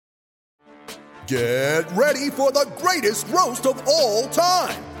Get ready for the greatest roast of all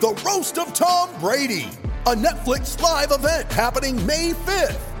time, the Roast of Tom Brady, a Netflix live event happening May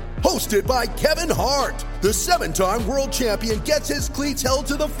 5th. Hosted by Kevin Hart, the 7-time world champion gets his cleats held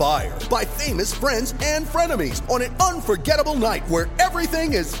to the fire by famous friends and frenemies on an unforgettable night where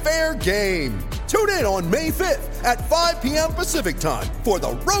everything is fair game. Tune in on May 5th at 5 p.m. Pacific time for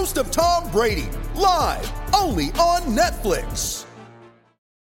the Roast of Tom Brady, live only on Netflix.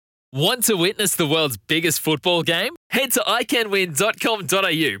 Want to witness the world's biggest football game? Head to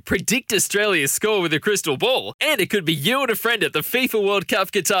iCanWin.com.au, predict Australia's score with a crystal ball, and it could be you and a friend at the FIFA World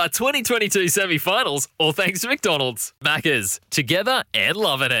Cup Qatar 2022 semi-finals, all thanks to McDonald's. Maccas, together and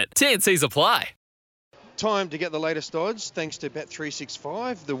loving it. TNCs apply. Time to get the latest odds thanks to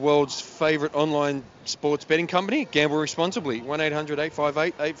Bet365, the world's favourite online sports betting company. Gamble responsibly.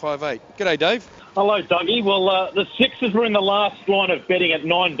 1-800-858-858. G'day, Dave. Hello, Dougie. Well, the Sixers were in the last line of betting at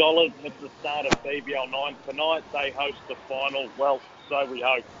 $9 at the start of BBL 9 tonight. They host the final. Well, so we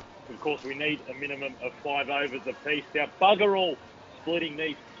hope. Of course, we need a minimum of 5 overs apiece. Now, bugger all splitting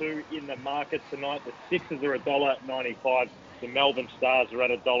these two in the market tonight. The Sixers are $1.95. The Melbourne Stars are at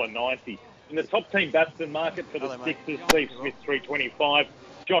 $1.90. In the top team batsman market for the Sixers, Steve Smith $3.25,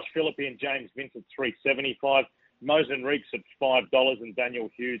 Josh Philippe and James Vincent $3.75, Mosen Reeks at $5 and Daniel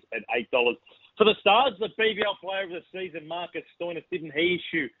Hughes at $8. For the Stars, the BBL Player of the Season, Marcus Stoinis, didn't he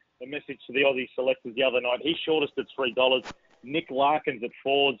issue a message to the Aussie selectors the other night? He's shortest at $3, Nick Larkins at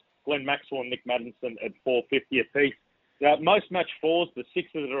 $4, Glenn Maxwell and Nick Maddinson at $4.50 apiece. Most match fours, the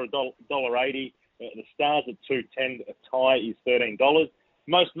Sixers are $1.80, the Stars at $2.10, a tie is $13.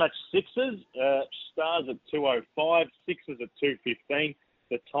 Most match sixes, Stars at $2.05, Sixers at $2.15.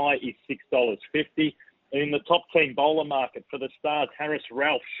 The tie is $6.50. In the top team bowler market for the Stars, Harris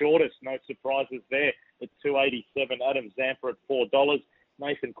Ralph, shortest, no surprises there, at $2.87. Adam Zampa at $4.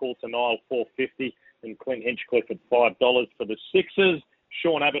 Nathan Coulter-Nile, $4.50. And Clint Hinchcliffe at $5. For the Sixers,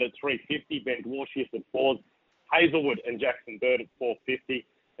 Sean Abbott at $3.50. Ben Dwarshius at $4. Hazelwood and Jackson Bird at $4.50.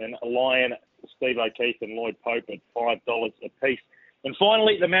 And Lyon, Steve O'Keefe and Lloyd Pope at $5 apiece. And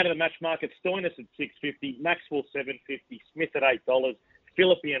finally, the man of the match market, Stoinis at $6.50, Maxwell $7.50, Smith at $8,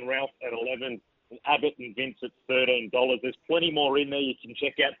 Philippe and Ralph at $11, and Abbott and Vince at $13. There's plenty more in there. You can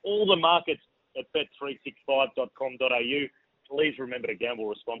check out all the markets at bet365.com.au. Please remember to gamble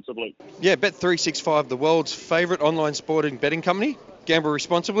responsibly. Yeah, Bet365, the world's favourite online sporting betting company. Gamble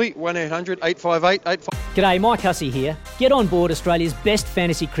responsibly. 1-800-858-858. G'day, Mike Hussey here. Get on board Australia's best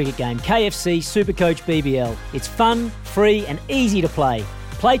fantasy cricket game, KFC Supercoach BBL. It's fun, free and easy to play.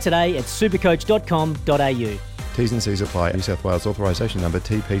 Play today at supercoach.com.au. T's and C's apply. New South Wales authorisation number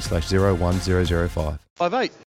TP/01005. 58.